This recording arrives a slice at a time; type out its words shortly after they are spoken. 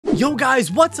Yo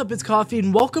guys, what's up? It's Coffee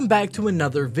and welcome back to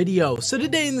another video. So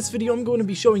today in this video, I'm going to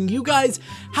be showing you guys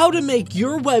how to make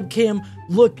your webcam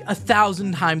look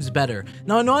 1,000 times better.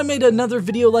 Now I know I made another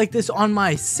video like this on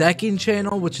my second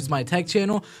channel, which is my tech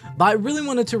channel, but I really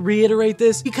wanted to reiterate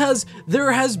this because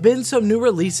there has been some new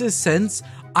releases since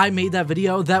I made that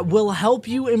video that will help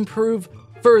you improve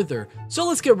further. So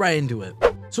let's get right into it.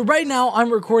 So right now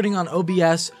I'm recording on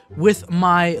OBS with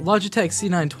my Logitech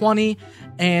C920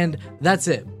 and that's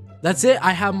it. That's it.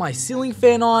 I have my ceiling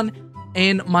fan on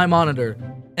and my monitor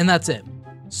and that's it.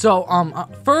 So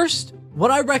first, what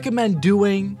I recommend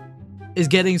doing is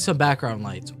getting some background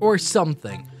lights or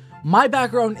something. My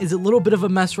background is a little bit of a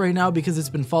mess right now because it's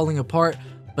been falling apart,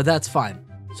 but that's fine.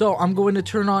 So I'm going to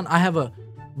turn on, I have a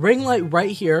ring light right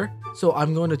here. So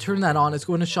I'm going to turn that on. It's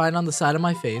going to shine on the side of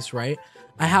my face, right?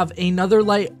 I have another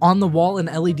light on the wall, an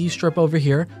LED strip over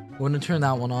here. I'm going to turn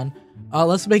that one on.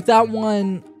 Let's make that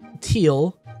one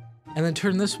teal and then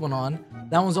turn this one on.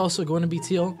 That one's also going to be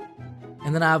teal.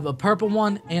 And then I have a purple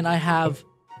one and I have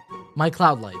my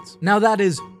cloud lights. Now that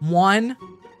is 1,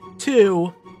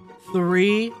 2,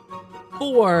 3,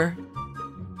 4,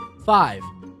 5.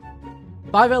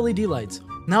 5 LED lights.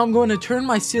 Now I'm going to turn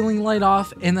my ceiling light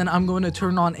off and then I'm going to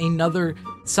turn on another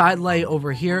side light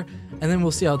over here and then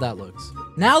we'll see how that looks.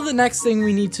 Now the next thing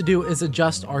we need to do is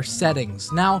adjust our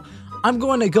settings. Now I'm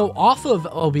going to go off of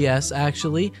OBS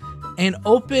actually and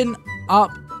open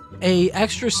up a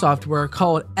extra software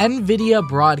called NVIDIA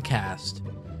Broadcast.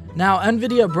 Now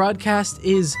NVIDIA Broadcast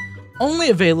is only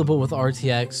available with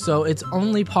RTX, so it's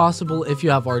only possible if you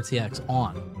have RTX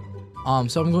on.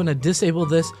 So I'm going to disable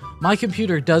this. My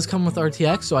computer does come with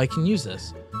RTX, so I can use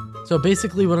this. So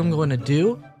basically what I'm going to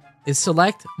do is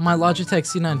select my Logitech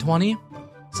C920,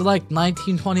 select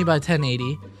 1920 by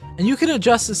 1080, and you can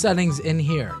adjust the settings in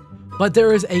here. But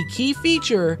there is a key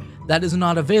feature that is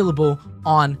not available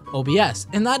on OBS,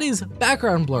 and that is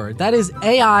background blur. That is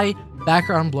AI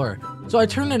background blur. So I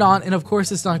turn it on, and of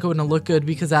course it's not going to look good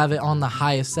because I have it on the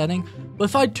highest setting. But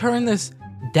if I turn this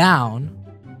down,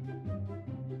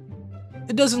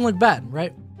 it doesn't look bad,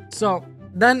 right? So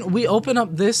then we open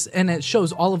up this and it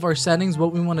shows all of our settings.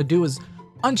 What we want to do is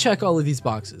uncheck all of these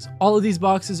boxes. All of these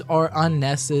boxes are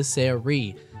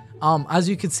unnecessary. As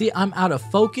you can see, I'm out of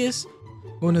focus.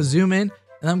 I'm going to zoom in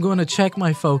and I'm going to check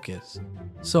my focus.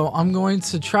 So I'm going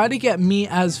to try to get me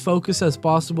as focused as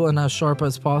possible and as sharp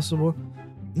as possible.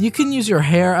 You can use your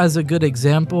hair as a good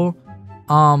example.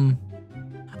 I'd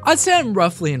say I'm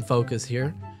roughly in focus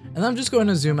here. And I'm just going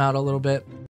to zoom out a little bit.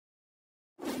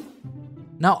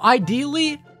 Now,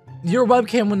 ideally, your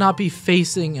webcam would not be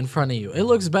facing in front of you. It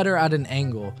looks better at an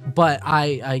angle, but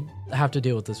I have to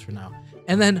deal with this for now.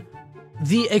 And then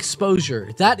the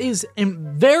exposure. That is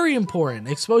very important.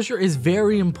 Exposure is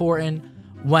very important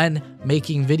when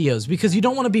making videos because you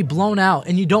don't want to be blown out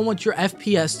and you don't want your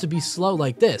FPS to be slow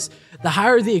like this. The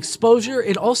higher the exposure,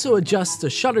 it also adjusts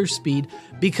the shutter speed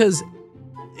because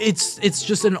it's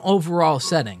just an overall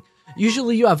setting.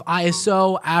 Usually you have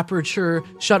ISO, aperture,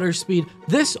 shutter speed.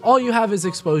 This, all you have is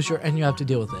exposure and you have to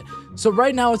deal with it. So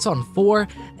right now it's on 4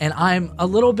 and I'm a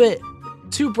little bit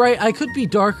too bright. I could be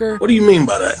darker. What do you mean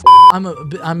by that?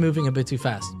 I'm moving a bit too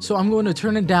fast. So I'm going to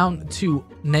turn it down to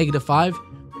 -5.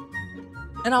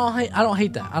 And I don't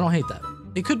hate that. I don't hate that.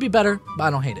 It could be better, but I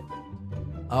don't hate it.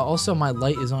 Also, my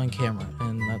light is on camera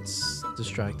and that's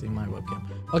distracting my webcam.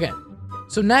 Okay.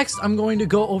 So next, I'm going to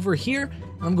go over here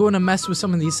and I'm going to mess with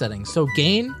some of these settings. So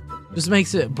gain just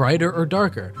makes it brighter or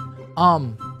darker.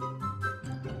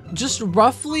 Just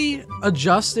roughly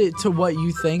adjust it to what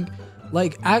you think.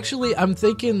 Like, actually, I'm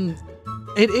thinking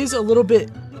it is a little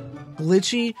bit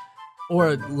glitchy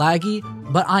or laggy,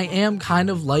 but I am kind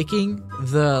of liking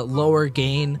the lower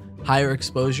gain, higher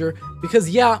exposure because,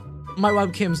 yeah, my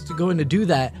webcam's going to do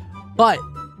that, but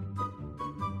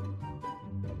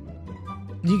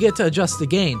you get to adjust the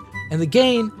gain, and the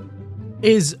gain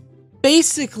is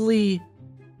basically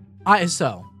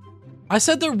ISO. I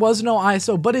said there was no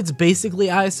ISO, but it's basically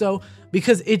ISO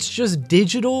because it's just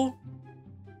digital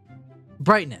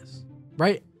brightness,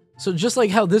 right? So just like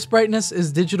how this brightness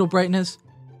is digital brightness,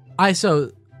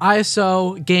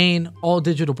 ISO, gain, all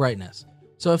digital brightness.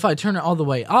 So if I turn it all the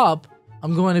way up,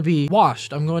 I'm going to be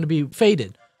washed. I'm going to be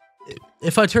faded.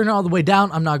 If I turn it all the way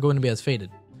down, I'm not going to be as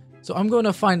faded. So I'm going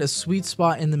to find a sweet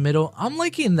spot in the middle. I'm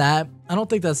liking that. I don't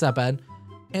think that's that bad.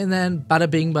 And then bada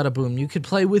bing, bada boom. You could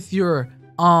play with your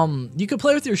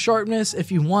sharpness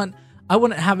if you want. I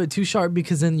wouldn't have it too sharp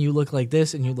because then you look like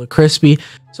this and you look crispy.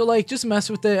 So like just mess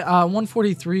with it.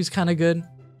 143 is kind of good.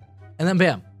 And then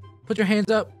bam, put your hands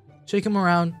up, shake them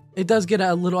around. It does get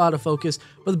a little out of focus,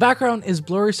 but the background is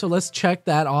blurry. So let's check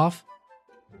that off.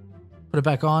 Put it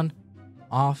back on,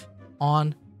 off,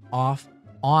 on, off,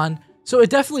 on. So it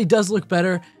definitely does look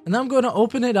better. And then I'm going to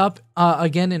open it up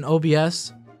again in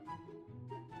OBS.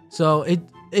 So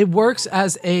it works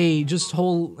as a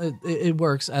it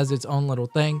works as its own little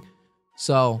thing.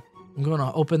 So I'm going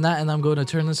to open that and I'm going to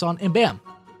turn this on and bam.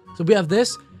 So we have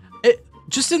this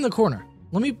just in the corner.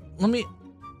 Let me,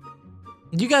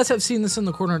 you guys have seen this in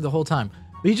the corner the whole time,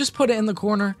 but you just put it in the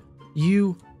corner,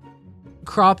 you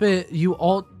crop it, you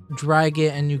alt drag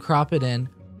it and you crop it in.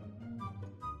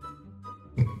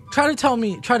 Try to tell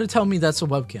me that's a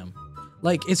webcam.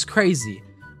 Like, it's crazy.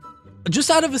 Just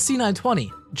out of a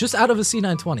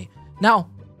C920. Now,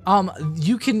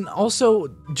 you can also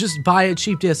just buy a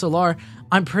cheap DSLR.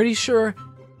 I'm pretty sure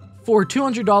for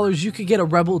 $200 you could get a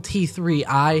Rebel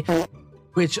T3i,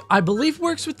 which I believe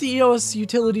works with the EOS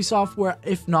utility software.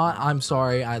 If not, I'm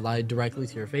sorry, I lied directly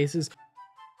to your faces.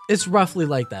 It's roughly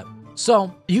like that.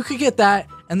 So you could get that,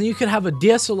 and then you could have a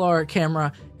DSLR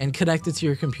camera and connect it to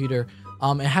your computer.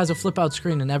 It has a flip out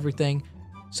screen and everything.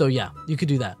 So yeah, you could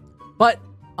do that. But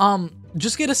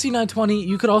just get a C920.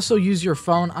 You could also use your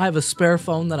phone. I have a spare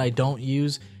phone that I don't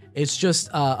use. It's just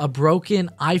a broken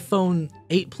iPhone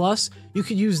 8 Plus. You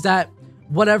could use that,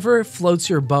 whatever floats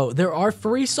your boat. There are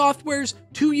free softwares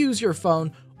to use your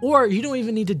phone, or you don't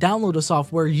even need to download a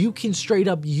software. You can straight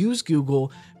up use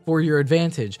Google for your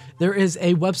advantage. There is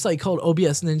a website called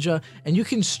OBS Ninja, and you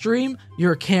can stream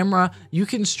your camera, you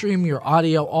can stream your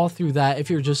audio all through that if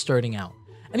you're just starting out.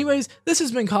 Anyways, this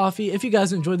has been Coffee. If you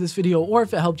guys enjoyed this video or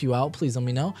if it helped you out, please let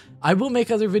me know. I will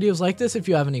make other videos like this if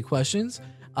you have any questions.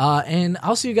 And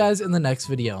I'll see you guys in the next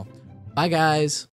video. Bye, guys.